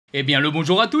Eh bien le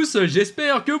bonjour à tous,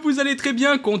 j'espère que vous allez très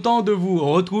bien, content de vous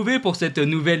retrouver pour cette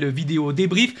nouvelle vidéo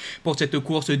débrief pour cette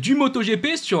course du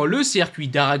MotoGP sur le circuit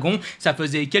d'Aragon. Ça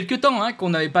faisait quelques temps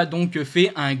qu'on n'avait pas donc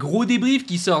fait un gros débrief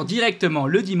qui sort directement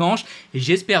le dimanche et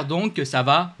j'espère donc que ça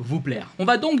va vous plaire. On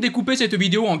va donc découper cette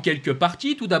vidéo en quelques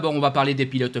parties. Tout d'abord on va parler des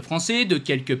pilotes français, de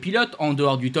quelques pilotes en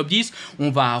dehors du top 10. On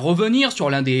va revenir sur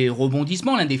l'un des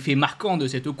rebondissements, l'un des faits marquants de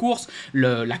cette course,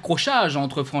 l'accrochage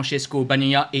entre Francesco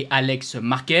Bagnaia et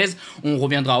Marquez. On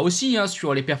reviendra aussi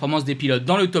sur les performances des pilotes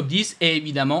dans le top 10 et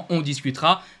évidemment on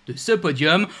discutera de ce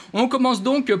podium. On commence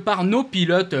donc par nos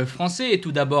pilotes français et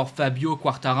tout d'abord Fabio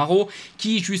Quartararo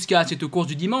qui jusqu'à cette course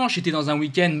du dimanche était dans un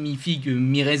week-end mi-figue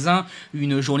mi-raisin,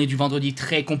 une journée du vendredi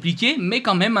très compliquée mais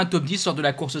quand même un top 10 lors de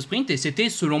la course sprint et c'était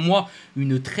selon moi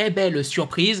une très belle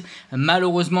surprise.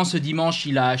 Malheureusement ce dimanche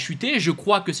il a chuté, je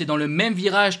crois que c'est dans le même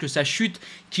virage que sa chute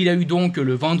qu'il a eu donc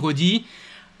le vendredi.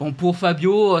 Bon, pour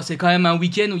Fabio, c'est quand même un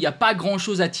week-end où il n'y a pas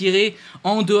grand-chose à tirer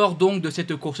en dehors donc de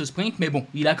cette course sprint. Mais bon,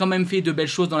 il a quand même fait de belles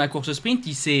choses dans la course sprint.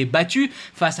 Il s'est battu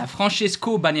face à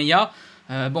Francesco Bagnaia.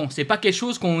 Bon, c'est pas quelque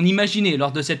chose qu'on imaginait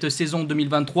lors de cette saison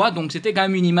 2023. Donc c'était quand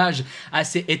même une image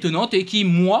assez étonnante et qui,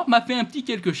 moi, m'a fait un petit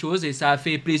quelque chose. Et ça a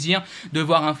fait plaisir de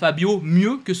voir un Fabio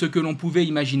mieux que ce que l'on pouvait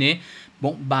imaginer.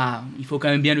 Bon, bah, il faut quand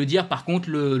même bien le dire, par contre,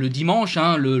 le dimanche,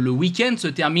 le week-end se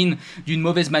termine d'une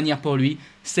mauvaise manière pour lui.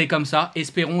 C'est comme ça,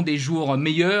 espérons des jours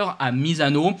meilleurs à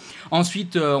Misano.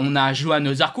 Ensuite, on a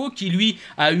Johann Zarco qui, lui,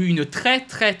 a eu une très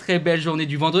belle journée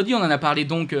du vendredi. On en a parlé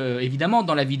donc, évidemment,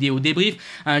 dans la vidéo débrief.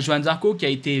 Un Johann Zarco qui a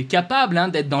été capable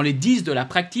d'être dans les 10 de la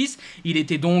practice. Il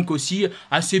était donc aussi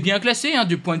assez bien classé,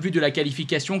 du point de vue de la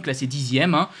qualification, classé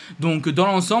 10e. Donc, dans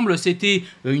l'ensemble, c'était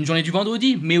une journée du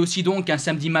vendredi, mais aussi donc un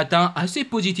samedi matin assez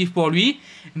positif pour lui.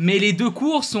 Mais les deux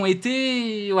courses ont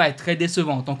été très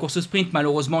décevantes. En course sprint,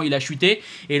 malheureusement, il a chuté.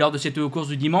 Et lors de cette course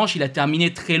du dimanche, il a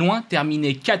terminé très loin,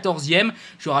 terminé 14e.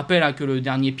 Je rappelle que le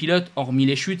dernier pilote, hormis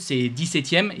les chutes, c'est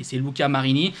 17e et c'est Luca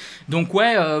Marini. Donc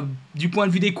du point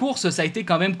de vue des courses, ça a été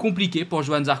quand même compliqué pour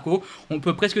Johann Zarco. On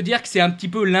peut presque dire que c'est un petit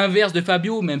peu l'inverse de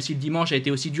Fabio, même si le dimanche a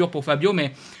été aussi dur pour Fabio,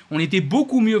 mais on était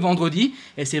beaucoup mieux vendredi.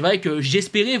 Et c'est vrai que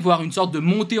j'espérais voir une sorte de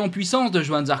montée en puissance de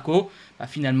Johann Zarco.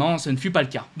 Finalement, ce ne fut pas le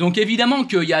cas. Donc évidemment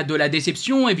qu'il y a de la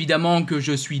déception, évidemment que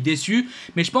je suis déçu,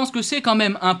 mais je pense que c'est quand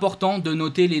même important de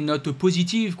noter les notes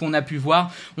positives qu'on a pu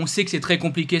voir. On sait que c'est très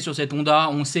compliqué sur cette Honda,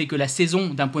 on sait que la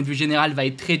saison, d'un point de vue général, va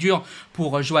être très dure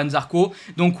pour Johann Zarco.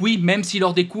 Donc oui, même si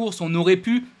lors des courses, on aurait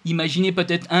pu imaginer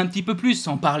peut-être un petit peu plus,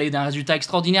 sans parler d'un résultat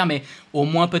extraordinaire, mais au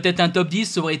moins peut-être un top 10,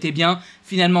 ça aurait été bien.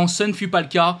 Finalement, ce ne fut pas le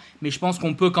cas, mais je pense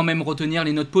qu'on peut quand même retenir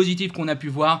les notes positives qu'on a pu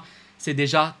voir. C'est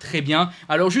déjà très bien.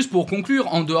 Alors juste pour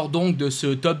conclure, en dehors donc de ce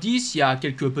top 10, il y a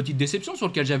quelques petites déceptions sur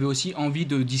lesquelles j'avais aussi envie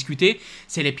de discuter.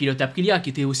 C'est les pilotes Aprilia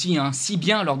qui étaient aussi si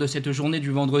bien lors de cette journée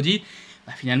du vendredi.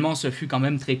 Finalement, ce fut quand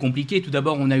même très compliqué. Tout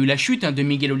d'abord, on a eu la chute de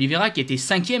Miguel Oliveira qui était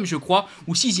 5e, je crois,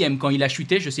 ou 6e quand il a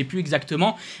chuté, je ne sais plus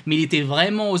exactement. Mais il était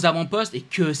vraiment aux avant-postes et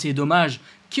que c'est dommage.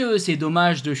 Que c'est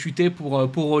dommage de chuter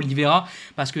pour Oliveira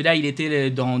parce que là, il était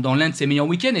dans l'un de ses meilleurs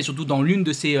week-ends et surtout dans l'une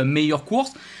de ses meilleures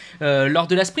courses. Lors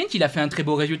de la sprint, il a fait un très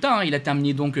beau résultat. Il a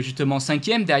terminé donc justement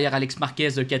 5e derrière Marquez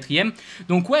 4e.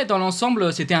 Donc dans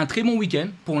l'ensemble, c'était un très bon week-end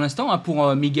pour l'instant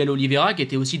pour Miguel Oliveira qui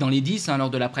était aussi dans les 10 lors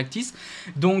de la practice.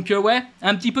 Donc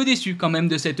un petit peu déçu quand même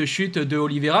de cette chute de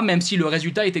Oliveira, même si le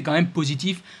résultat était quand même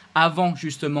positif avant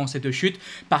justement cette chute.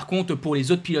 Par contre, pour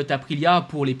les autres pilotes Aprilia,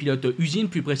 pour les pilotes usine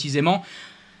plus précisément,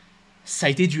 ça a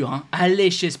été dur. Aller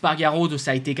chez Espargaro,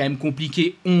 ça a été quand même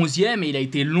compliqué, 11e, et il a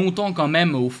été longtemps quand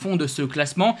même au fond de ce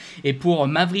classement. Et pour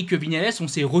Maverick Viñales, on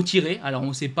s'est retiré. Alors on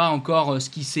ne sait pas encore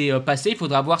ce qui s'est passé, il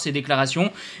faudra voir ses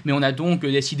déclarations. Mais on a donc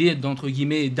décidé d'entre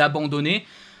guillemets d'abandonner.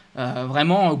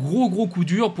 Vraiment gros coup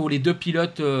dur pour les deux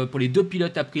pilotes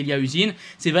Aprilia usine.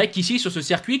 C'est vrai qu'ici sur ce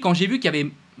circuit, quand j'ai vu qu'il y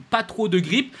avait pas trop de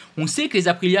grippe, on sait que les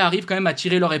Aprilia arrivent quand même à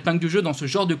tirer leur épingle du jeu dans ce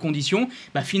genre de conditions.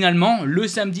 Finalement, le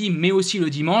samedi mais aussi le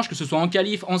dimanche, que ce soit en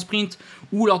qualif, en sprint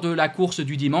ou lors de la course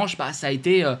du dimanche, ça a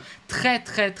été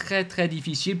très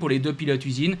difficile pour les deux pilotes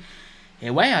usines. Et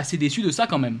assez déçu de ça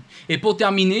quand même. Et pour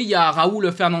terminer, il y a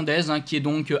Raúl Fernandez qui est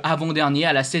donc avant-dernier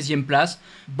à la 16e place.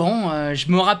 Bon,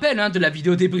 je me rappelle de la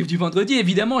vidéo débrief du vendredi,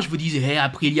 évidemment, je vous disais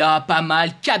Aprilia, pas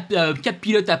mal, 4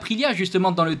 pilotes Aprilia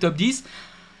justement dans le top 10.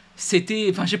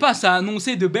 C'était, je sais pas, ça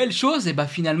annonçait de belles choses et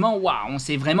finalement, on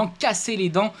s'est vraiment cassé les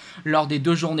dents lors des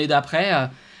 2 journées d'après.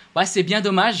 C'est bien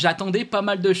dommage, j'attendais pas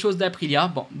mal de choses d'Aprilia.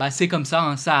 Bon, c'est comme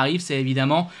ça, ça arrive, c'est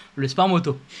évidemment le sport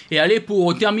moto. Et allez,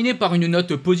 pour terminer par une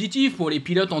note positive pour les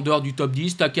pilotes en dehors du top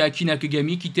 10, Takaaki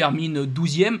Nakagami qui termine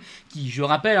 12e, qui, je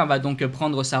rappelle, va donc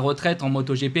prendre sa retraite en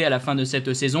MotoGP à la fin de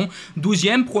cette saison.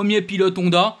 12e, premier pilote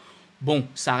Honda. Bon,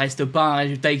 ça reste pas un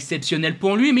résultat exceptionnel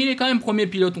pour lui, mais il est quand même premier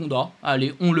pilote Honda.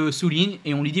 Allez, on le souligne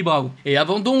et on lui dit bravo. Et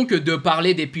avant donc de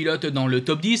parler des pilotes dans le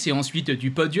top 10 et ensuite du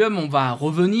podium, on va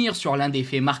revenir sur l'un des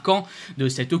faits marquants de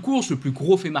cette course, le plus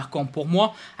gros fait marquant pour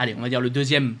moi. Allez, on va dire le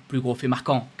deuxième plus gros fait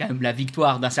marquant, quand même la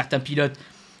victoire d'un certain pilote.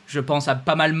 Je pense a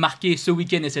pas mal marqué ce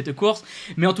week-end et cette course,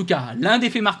 mais en tout cas, l'un des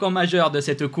faits marquants majeurs de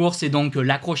cette course, c'est donc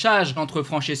l'accrochage entre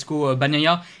Francesco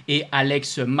Bagnaia et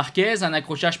A.Marquez, un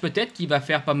accrochage peut-être qui va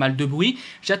faire pas mal de bruit.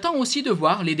 J'attends aussi de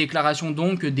voir les déclarations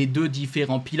donc des deux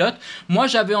différents pilotes. Moi,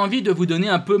 j'avais envie de vous donner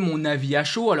un peu mon avis à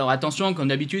chaud. Alors attention, comme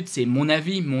d'habitude, c'est mon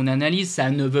avis, mon analyse,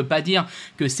 ça ne veut pas dire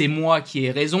que c'est moi qui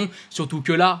ai raison, surtout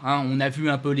que là, on a vu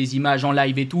un peu les images en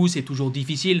live et tout, c'est toujours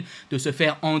difficile de se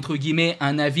faire entre guillemets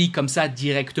un avis comme ça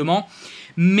directement.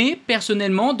 Mais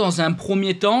personnellement, dans un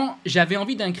premier temps, j'avais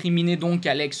envie d'incriminer donc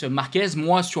A.Marquez.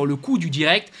 Moi, sur le coup du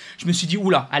direct, je me suis dit,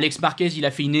 oula, A.Marquez, il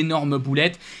a fait une énorme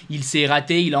boulette, il s'est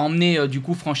raté, il a emmené du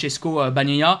coup Francesco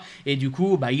Bagnaia, et du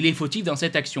coup, il est fautif dans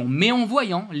cette action. Mais en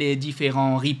voyant les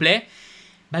différents replays,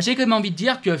 j'ai quand même envie de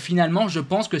dire que finalement, je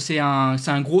pense que c'est un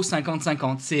gros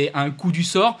 50-50. C'est un coup du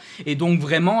sort et donc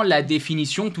vraiment la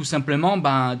définition tout simplement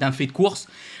d'un fait de course.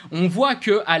 On voit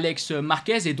que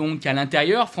A.Marquez est donc à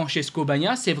l'intérieur, Francesco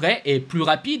Bagnaia, c'est vrai, est plus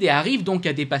rapide et arrive donc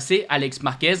à dépasser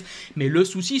A.Marquez. Mais le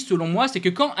souci, selon moi, c'est que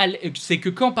quand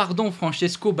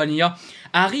Francesco Bagnaia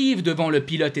arrive devant le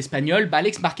pilote espagnol,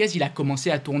 A.Marquez, il a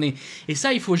commencé à tourner. Et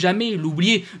ça, il faut jamais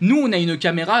l'oublier. Nous, on a une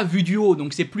caméra vue du haut,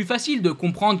 donc c'est plus facile de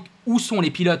comprendre où sont les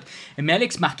pilotes. Mais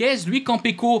A.Marquez, lui, quand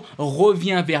Pecco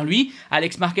revient vers lui,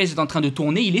 A.Marquez est en train de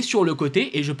tourner, il est sur le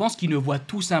côté et je pense qu'il ne voit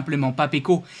tout simplement pas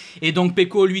Pecco. Et donc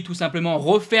Pecco, lui, tout simplement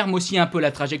referme aussi un peu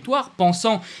la trajectoire,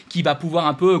 pensant qu'il va pouvoir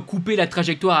un peu couper la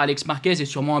trajectoire à A.Marquez et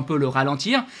sûrement un peu le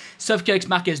ralentir. Sauf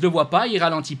qu'A.Marquez ne le voit pas, il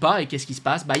ralentit pas et qu'est-ce qui se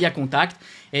passe? Il y a contact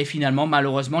et finalement,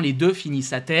 malheureusement, les deux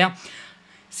finissent à terre.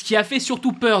 Ce qui a fait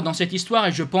surtout peur dans cette histoire,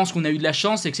 et je pense qu'on a eu de la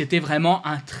chance, c'est que c'était vraiment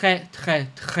un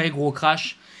très gros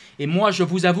crash. Et moi, je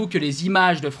vous avoue que les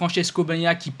images de Francesco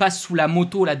Bagnaia qui passe sous la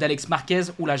moto là d'A.Marquez,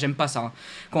 oula, j'aime pas ça.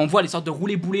 Quand on voit les sortes de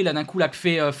roulés-boulés là d'un coup là que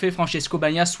fait Francesco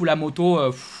Bagnaia sous la moto,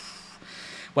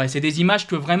 ouais, c'est des images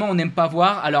que vraiment on n'aime pas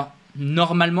voir. Alors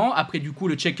normalement, après du coup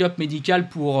le check-up médical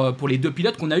pour les deux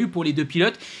pilotes qu'on a eu pour les deux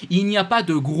pilotes, il n'y a pas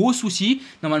de gros soucis,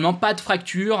 normalement pas de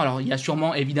fracture. Alors il y a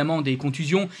sûrement évidemment des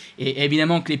contusions et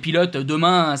évidemment que les pilotes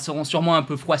demain seront sûrement un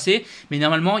peu froissés, mais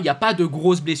normalement il n'y a pas de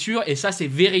grosses blessures et ça c'est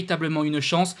véritablement une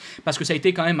chance parce que ça a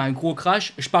été quand même un gros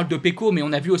crash. Je parle de Pecco, mais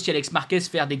on a vu aussi A.Marquez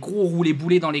faire des gros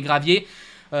roulés-boulés dans les graviers.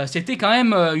 C'était quand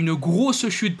même une grosse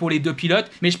chute pour les deux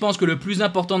pilotes, mais je pense que le plus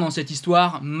important dans cette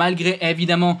histoire, malgré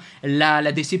évidemment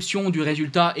la déception du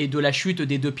résultat et de la chute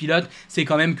des deux pilotes, c'est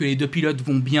quand même que les deux pilotes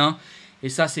vont bien. Et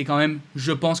ça, c'est quand même,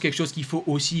 je pense, quelque chose qu'il faut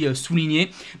aussi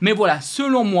souligner. Mais voilà,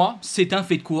 selon moi, c'est un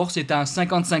fait de course, c'est un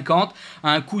 50-50,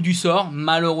 un coup du sort.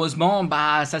 Malheureusement,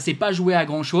 ça s'est pas joué à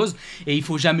grand-chose. Et il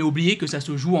faut jamais oublier que ça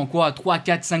se joue en quoi, 3,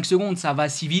 4, 5 secondes, ça va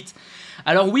si vite.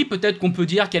 Alors oui, peut-être qu'on peut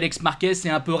dire qu'A.Marquez s'est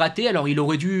un peu raté, alors il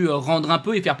aurait dû rendre un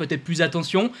peu et faire peut-être plus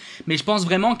attention, mais je pense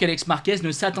vraiment qu'A.Marquez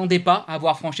ne s'attendait pas à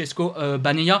voir Francesco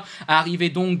Bagnaia arriver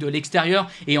donc de l'extérieur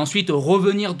et ensuite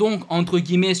revenir donc entre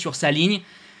guillemets sur sa ligne.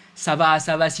 Ça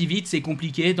va si vite, c'est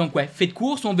compliqué. Donc ouais, fait de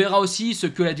course, on verra aussi ce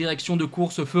que la direction de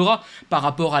course fera par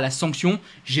rapport à la sanction.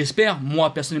 J'espère,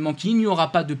 moi personnellement, qu'il n'y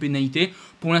aura pas de pénalité.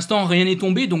 Pour l'instant, rien n'est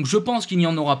tombé, donc je pense qu'il n'y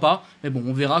en aura pas. Mais bon,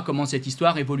 on verra comment cette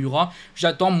histoire évoluera.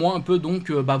 J'attends moi un peu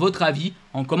donc votre avis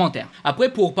en commentaire.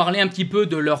 Après, pour parler un petit peu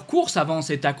de leur course avant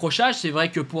cet accrochage, c'est vrai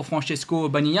que pour Francesco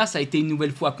Bagnaia, ça a été une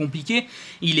nouvelle fois compliqué.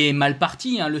 Il est mal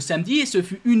parti le samedi et ce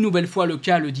fut une nouvelle fois le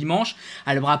cas le dimanche.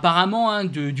 Alors apparemment,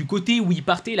 du côté où il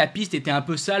partait, la piste était un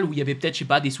peu sale, où il y avait peut-être, je sais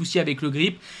pas, des soucis avec le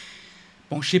grip.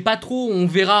 Bon, je sais pas trop, on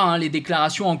verra les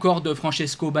déclarations encore de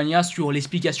Francesco Bagnaia sur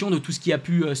l'explication de tout ce qui a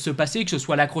pu se passer, que ce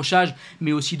soit l'accrochage,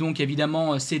 mais aussi donc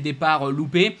évidemment ses départs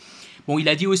loupés. Bon, il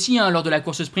a dit aussi lors de la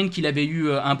course sprint qu'il avait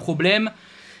eu un problème.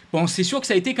 Bon, c'est sûr que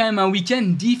ça a été quand même un week-end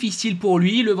difficile pour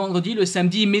lui, le vendredi, le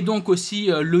samedi, mais donc aussi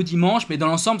le dimanche. Mais dans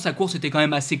l'ensemble, sa course était quand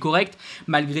même assez correcte,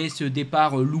 malgré ce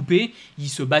départ loupé. Il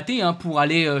se battait pour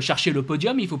aller chercher le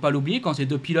podium, il ne faut pas l'oublier. Quand ces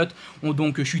deux pilotes ont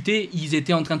donc chuté, ils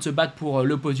étaient en train de se battre pour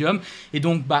le podium. Et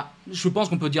donc, je pense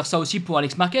qu'on peut dire ça aussi pour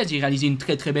A.Marquez. Il réalisait une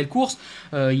très belle course.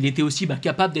 Il était aussi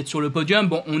capable d'être sur le podium.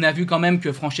 Bon, on a vu quand même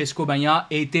que Francesco Bagnaia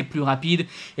était plus rapide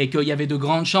et qu'il y avait de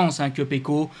grandes chances que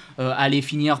Pecco allait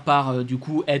finir par du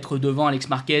coup être devant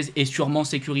A.Marquez et sûrement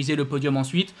sécuriser le podium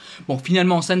ensuite. Bon,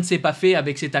 finalement, ça ne s'est pas fait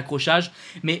avec cet accrochage.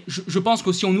 Mais je pense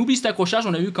que si on oublie cet accrochage,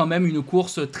 on a eu quand même une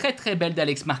course très belle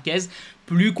d'A.Marquez.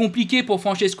 plus compliqué pour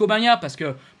Francesco Bagnaia parce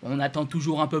que on attend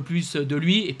toujours un peu plus de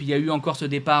lui et puis il y a eu encore ce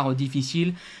départ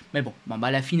difficile. Mais bon,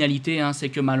 la finalité, hein, c'est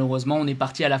que malheureusement, on est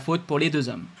parti à la faute pour les deux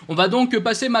hommes. On va donc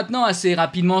passer maintenant assez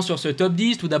rapidement sur ce top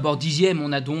 10. Tout d'abord, 10e,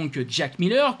 on a donc Jack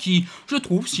Miller qui, je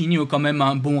trouve, signe quand même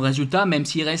un bon résultat, même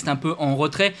s'il reste un peu en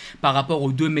retrait par rapport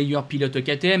aux deux meilleurs pilotes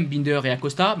KTM, Binder et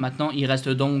Acosta. Maintenant, il reste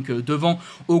donc devant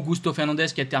Augusto Fernandez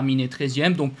qui a terminé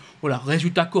 13e. Donc voilà,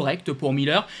 résultat correct pour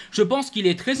Miller. Je pense qu'il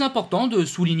est très important de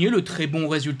souligner le très bon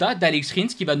résultat d'Alex Rins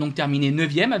qui va donc terminer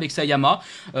 9e avec sa Yamaha.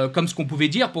 Comme ce qu'on pouvait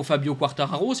dire pour Fabio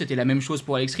Quartararo, c'était la même chose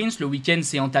pour Alex Rins. Le week-end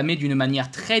s'est entamé d'une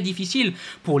manière très difficile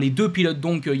pour les deux pilotes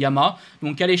donc Yamaha.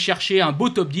 Donc aller chercher un beau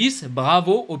top 10,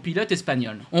 bravo aux pilotes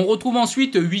espagnols. On retrouve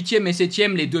ensuite 8e et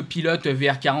 7e les deux pilotes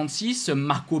VR46,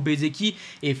 Marco Bezzecchi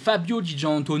et Fabio Di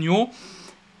Gianantonio.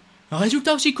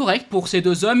 Résultat aussi correct pour ces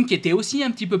deux hommes qui étaient aussi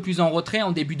un petit peu plus en retrait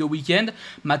en début de week-end.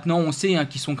 Maintenant, on sait hein,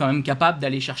 qu'ils sont quand même capables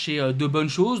d'aller chercher de bonnes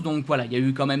choses. Donc voilà, il y a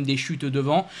eu quand même des chutes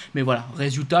devant. Mais voilà,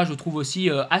 résultat, je trouve aussi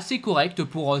assez correct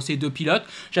pour ces deux pilotes.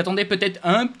 J'attendais peut-être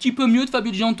un petit peu mieux de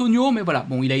Fabio Gianantonio. Mais voilà,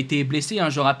 bon, il a été blessé, hein,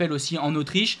 je rappelle aussi en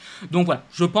Autriche. Donc voilà,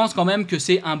 je pense quand même que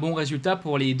c'est un bon résultat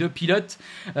pour les deux pilotes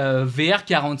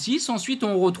VR46. Ensuite,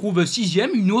 on retrouve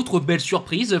 6e, une autre belle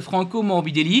surprise, Franco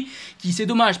Morbidelli, qui c'est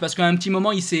dommage parce qu'à un petit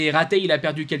moment, il s'est raté, il a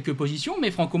perdu quelques positions,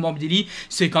 mais Franco Morbidelli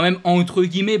s'est quand même entre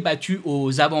guillemets battu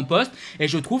aux avant-postes et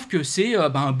je trouve que c'est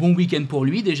un bon week-end pour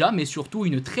lui déjà, mais surtout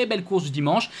une très belle course du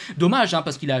dimanche. Dommage hein,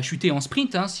 parce qu'il a chuté en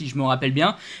sprint hein, si je me rappelle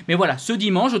bien, mais voilà, ce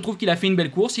dimanche je trouve qu'il a fait une belle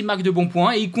course, il marque de bons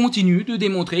points et il continue de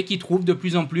démontrer qu'il trouve de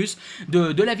plus en plus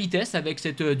de la vitesse avec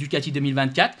cette Ducati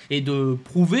 2024 et de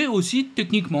prouver aussi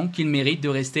techniquement qu'il mérite de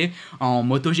rester en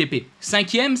MotoGP.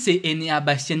 5e, c'est Enea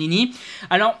Bastianini.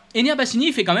 Alors Enea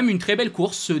Bastianini fait quand même une très belle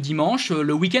course ce dimanche.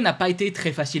 Le week-end n'a pas été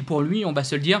très facile pour lui, on va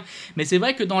se le dire, mais c'est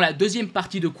vrai que dans la deuxième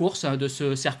partie de course de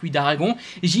ce circuit d'Aragon,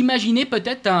 j'imaginais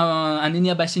peut-être un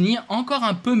Enea Bastianini encore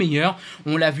un peu meilleur.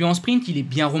 On l'a vu en sprint, il est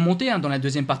bien remonté hein, dans la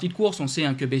deuxième partie de course. On sait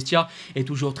hein, que Bestia est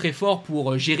toujours très fort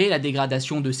pour gérer la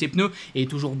dégradation de ses pneus et est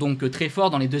toujours donc très fort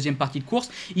dans les deuxièmes parties de course.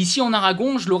 Ici en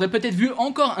Aragon, je l'aurais peut-être vu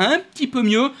encore un petit peu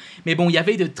mieux, mais bon, il y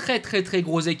avait de très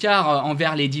gros écarts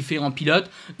envers les différents pilotes,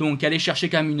 donc aller chercher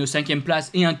quand même une 5e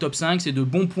place et un top 5, c'est de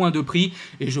bons points de prix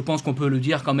et je pense qu'on peut le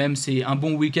dire quand même, c'est un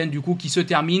bon week-end du coup qui se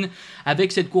termine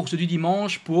avec cette course du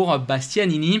dimanche pour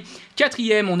Bastianini.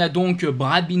 4e, on a donc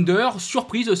Brad Binder,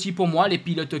 surprise aussi pour moi, les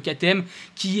pilotes KTM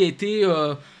qui étaient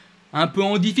un peu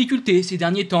en difficulté ces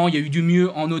derniers temps. Il y a eu du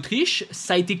mieux en Autriche,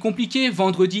 ça a été compliqué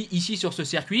vendredi ici sur ce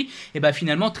circuit, et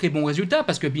finalement très bon résultat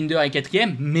parce que Binder est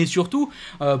 4e, mais surtout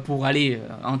pour aller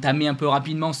entamer un peu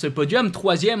rapidement ce podium,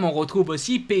 3e on retrouve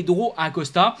aussi Pedro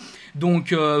Acosta,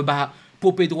 donc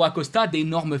pour Pedro Acosta,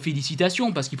 d'énormes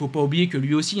félicitations parce qu'il ne faut pas oublier que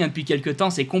lui aussi, hein, depuis quelques temps,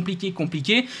 c'est compliqué.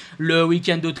 Le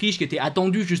week-end d'Autriche qui était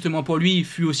attendu justement pour lui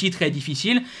fut aussi très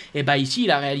difficile. Et ici, il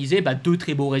a réalisé deux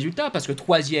très beaux résultats parce que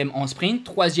 3e en sprint,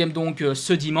 3e donc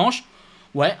ce dimanche.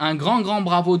 Ouais, un grand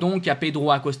bravo donc à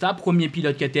Pedro Acosta, premier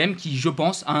pilote KTM qui, je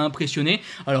pense, a impressionné.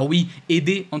 Alors oui,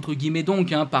 aidé entre guillemets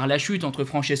donc hein, par la chute entre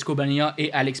Francesco Bagnaia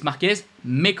et M.Marquez,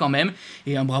 mais quand même.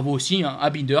 Et un bravo aussi hein, à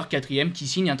Binder, 4e, qui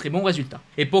signe un très bon résultat.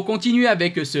 Et pour continuer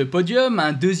avec ce podium,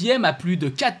 un deuxième à plus de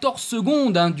 14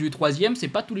 secondes hein, du 3e, c'est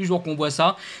pas tous les jours qu'on voit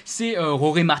ça. C'est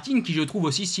Jorge Martin qui, je trouve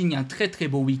aussi, signe un très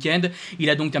beau week-end. Il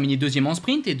a donc terminé 2e en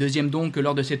sprint et 2e donc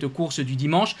lors de cette course du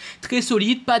dimanche. Très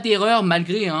solide, pas d'erreur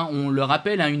malgré, hein, on le rappelle,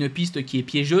 une piste qui est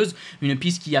piégeuse, une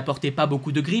piste qui apportait pas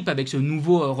beaucoup de grippe avec ce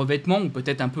nouveau revêtement ou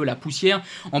peut-être un peu la poussière.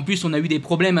 En plus, on a eu des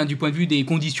problèmes hein, du point de vue des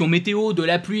conditions météo, de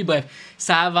la pluie, bref,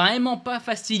 ça a vraiment pas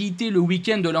facilité le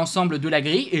week-end de l'ensemble de la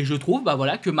grille et je trouve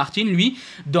voilà, que Martin, lui,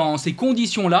 dans ces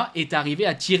conditions-là, est arrivé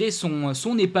à tirer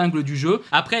son épingle du jeu.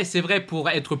 Après, c'est vrai, pour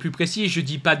être plus précis, je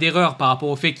dis pas d'erreur par rapport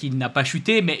au fait qu'il n'a pas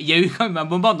chuté, mais il y a eu quand même un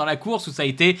moment dans la course où ça a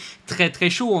été très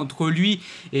chaud entre lui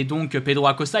et donc Pedro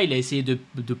Acosta. Il a essayé de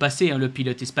passer hein, le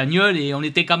pilote espagnol et on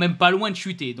était quand même pas loin de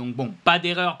chuter. Donc bon, pas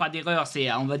d'erreur, c'est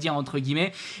on va dire entre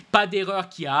guillemets, pas d'erreur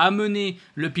qui a amené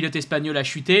le pilote espagnol à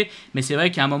chuter, mais c'est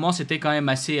vrai qu'à un moment c'était quand même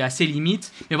assez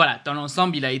limite. Mais voilà, dans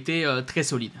l'ensemble il a été très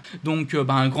solide. Donc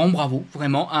un grand bravo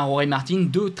vraiment à Jorge Martin,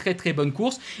 deux très bonnes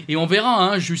courses et on verra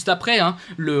hein, juste après hein,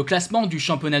 le classement du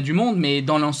championnat du monde, mais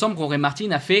dans l'ensemble Jorge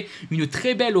Martin a fait une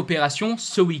très belle opération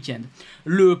ce week-end.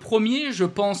 Le premier, je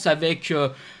pense avec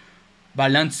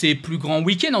l'un de ses plus grands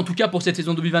week-ends, en tout cas pour cette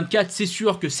saison 2024, c'est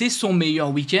sûr que c'est son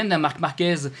meilleur week-end. Marc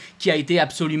Marquez qui a été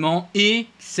absolument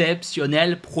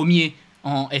exceptionnel. Premier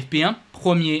en FP1,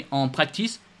 premier en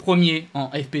practice, premier en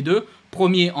FP2,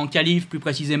 premier en qualif, plus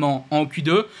précisément en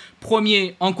Q2,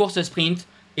 premier en course sprint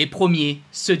et premier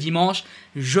ce dimanche.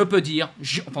 Je peux dire,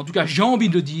 en tout cas j'ai envie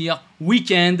de dire,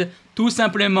 week-end tout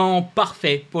simplement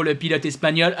parfait pour le pilote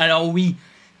espagnol. Alors oui,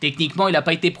 techniquement, il n'a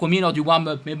pas été premier lors du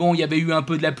warm-up, mais bon, il y avait eu un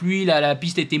peu de la pluie, la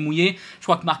piste était mouillée. Je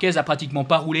crois que Marquez a pratiquement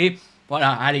pas roulé.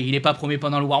 Voilà, allez, il n'est pas premier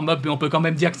pendant le warm-up, mais on peut quand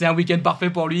même dire que c'est un week-end parfait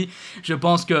pour lui. Je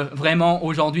pense que vraiment,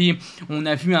 aujourd'hui, on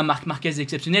a vu un Marc Marquez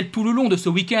exceptionnel. Tout le long de ce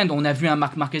week-end, on a vu un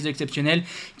Marc Marquez exceptionnel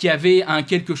qui avait un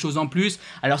quelque chose en plus.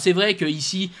 Alors c'est vrai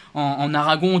qu'ici, en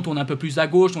Aragon, on tourne un peu plus à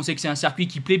gauche. On sait que c'est un circuit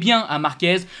qui plaît bien à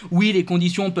Marquez. Oui, les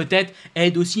conditions peut-être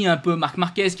aident aussi un peu Marc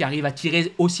Marquez qui arrive à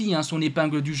tirer aussi son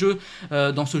épingle du jeu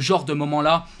dans ce genre de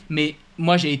moment-là. Mais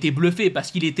moi j'ai été bluffé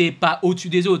parce qu'il n'était pas au-dessus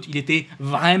des autres, il était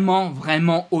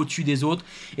vraiment au-dessus des autres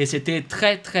et c'était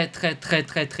très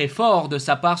fort de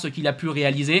sa part ce qu'il a pu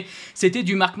réaliser. C'était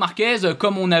du Marc Marquez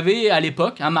comme on avait à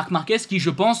l'époque, un Marc Marquez qui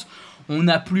je pense on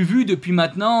n'a plus vu depuis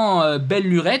maintenant belle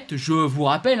lurette. Je vous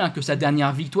rappelle que sa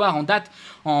dernière victoire en date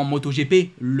en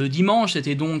MotoGP le dimanche,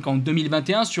 c'était donc en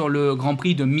 2021 sur le Grand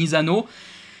Prix de Misano.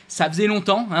 Ça faisait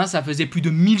longtemps, ça faisait plus de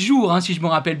 1000 jours, si je me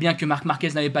rappelle bien, que Marc Marquez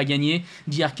n'avait pas gagné.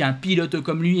 Dire qu'un pilote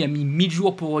comme lui a mis 1000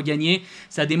 jours pour regagner,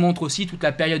 ça démontre aussi toute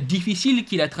la période difficile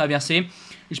qu'il a traversée.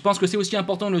 Et je pense que c'est aussi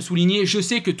important de le souligner. Je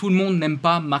sais que tout le monde n'aime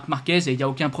pas Marc Marquez et il n'y a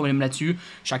aucun problème là-dessus.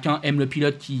 Chacun aime le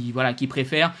pilote qui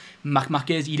préfère. Marc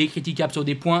Marquez, il est critiquable sur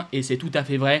des points et c'est tout à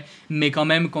fait vrai. Mais quand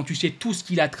même, quand tu sais tout ce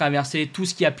qu'il a traversé, tout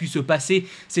ce qui a pu se passer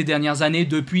ces dernières années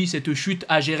depuis cette chute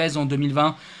à Jerez en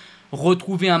 2020,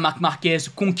 retrouver un Marc Marquez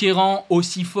conquérant,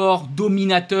 aussi fort,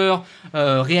 dominateur,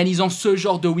 réalisant ce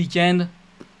genre de week-end,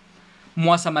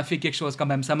 moi ça m'a fait quelque chose quand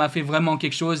même, ça m'a fait vraiment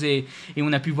quelque chose et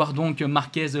on a pu voir donc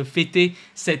Marquez fêter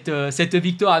cette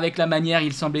victoire avec la manière,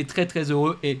 il semblait très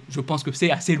heureux et je pense que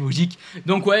c'est assez logique.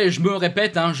 Donc ouais, je me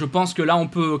répète, je pense que là on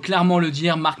peut clairement le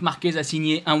dire, Marc Marquez a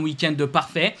signé un week-end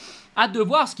parfait. Hâte de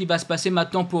voir ce qui va se passer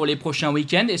maintenant pour les prochains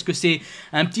week-ends. Est-ce que c'est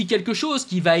un petit quelque chose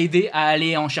qui va aider à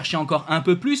aller en chercher encore un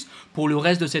peu plus pour le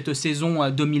reste de cette saison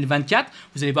 2024?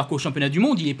 Vous allez voir qu'au championnat du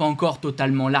monde, il n'est pas encore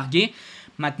totalement largué.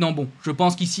 Maintenant, bon, je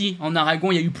pense qu'ici, en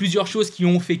Aragon, il y a eu plusieurs choses qui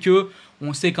ont fait que...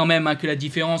 On sait quand même que la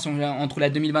différence entre la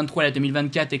 2023 et la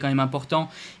 2024 est quand même importante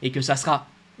et que ça sera...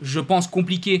 Je pense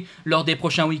compliqué lors des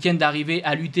prochains week-ends d'arriver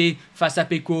à lutter face à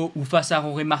Pecco ou face à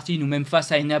Jorge Martin ou même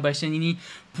face à Enea Bastianini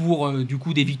pour du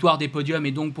coup des victoires, des podiums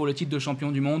et donc pour le titre de champion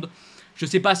du monde. Je ne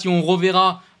sais pas si on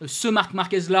reverra ce Marc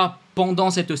Marquez là pendant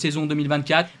cette saison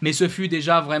 2024, mais ce fut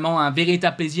déjà vraiment un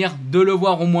véritable plaisir de le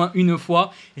voir au moins une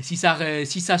fois. Et si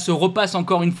ça se repasse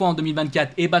encore une fois en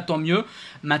 2024, et bah tant mieux.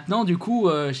 Maintenant du coup,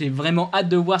 j'ai vraiment hâte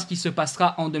de voir ce qui se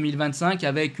passera en 2025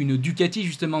 avec une Ducati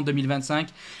justement en 2025.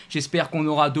 J'espère qu'on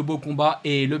aura de beaux combats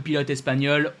et le pilote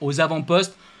espagnol aux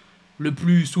avant-postes le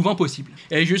plus souvent possible.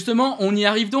 Et justement, on y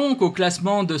arrive donc au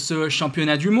classement de ce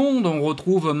championnat du monde. On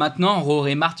retrouve maintenant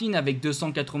Jorge Martin avec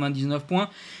 299 points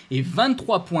et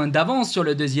 23 points d'avance sur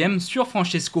le deuxième, sur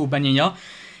Francesco Bagnaia.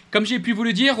 Comme j'ai pu vous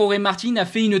le dire, Jorge Martin a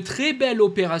fait une très belle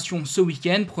opération ce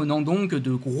week-end, prenant donc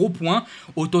de gros points.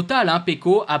 Au total,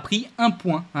 Pecco a pris 1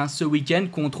 point ce week-end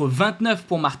contre 29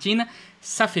 pour Martin.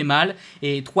 Ça fait mal.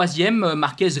 Et troisième,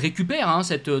 Marquez récupère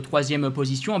cette troisième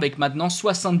position avec maintenant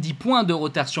 70 points de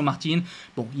retard sur Martin.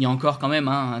 Bon, il y a encore quand même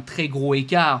un très gros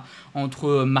écart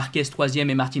entre Marquez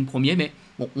troisième et Martin premier, mais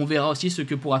bon, on verra aussi ce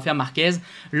que pourra faire Marquez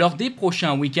lors des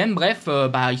prochains week-ends. Bref,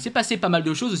 il s'est passé pas mal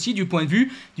de choses aussi du point de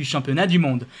vue du championnat du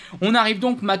monde. On arrive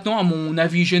donc maintenant à mon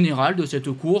avis général de cette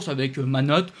course avec ma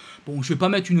note. Bon, je vais pas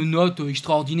mettre une note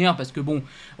extraordinaire parce que bon,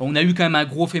 on a eu quand même un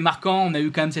gros fait marquant, on a eu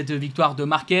quand même cette victoire de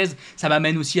Marquez. Ça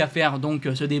m'amène aussi à faire donc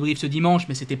ce débrief ce dimanche,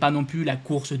 mais c'était pas non plus la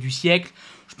course du siècle.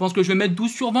 Je pense que je vais mettre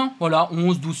 12 sur 20, voilà,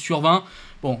 11, 12 sur 20.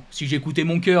 Bon, si j'écoutais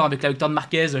mon cœur avec la victoire de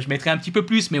Marquez, je mettrais un petit peu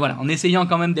plus, mais voilà, en essayant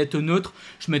quand même d'être neutre,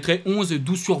 je mettrais 11,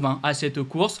 12 sur 20 à cette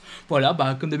course. Voilà,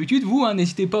 comme d'habitude, vous,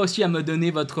 n'hésitez pas aussi à me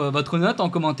donner votre note en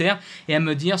commentaire et à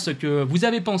me dire ce que vous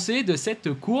avez pensé de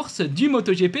cette course du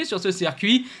MotoGP sur ce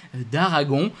circuit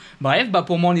d'Aragon. Bref,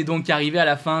 pour moi, on est donc arrivé à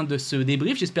la fin de ce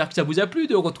débrief. J'espère que ça vous a plu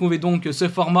de retrouver donc ce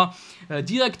format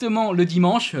directement le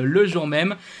dimanche, le jour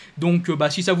même. Donc,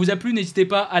 si ça vous a plu, n'hésitez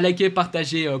pas à liker,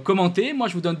 partager, commenter. Moi,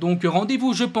 je vous donne donc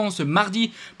rendez-vous, je pense,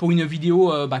 mardi pour une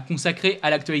vidéo consacrée à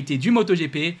l'actualité du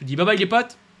MotoGP. Je vous dis bye bye les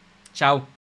potes, ciao.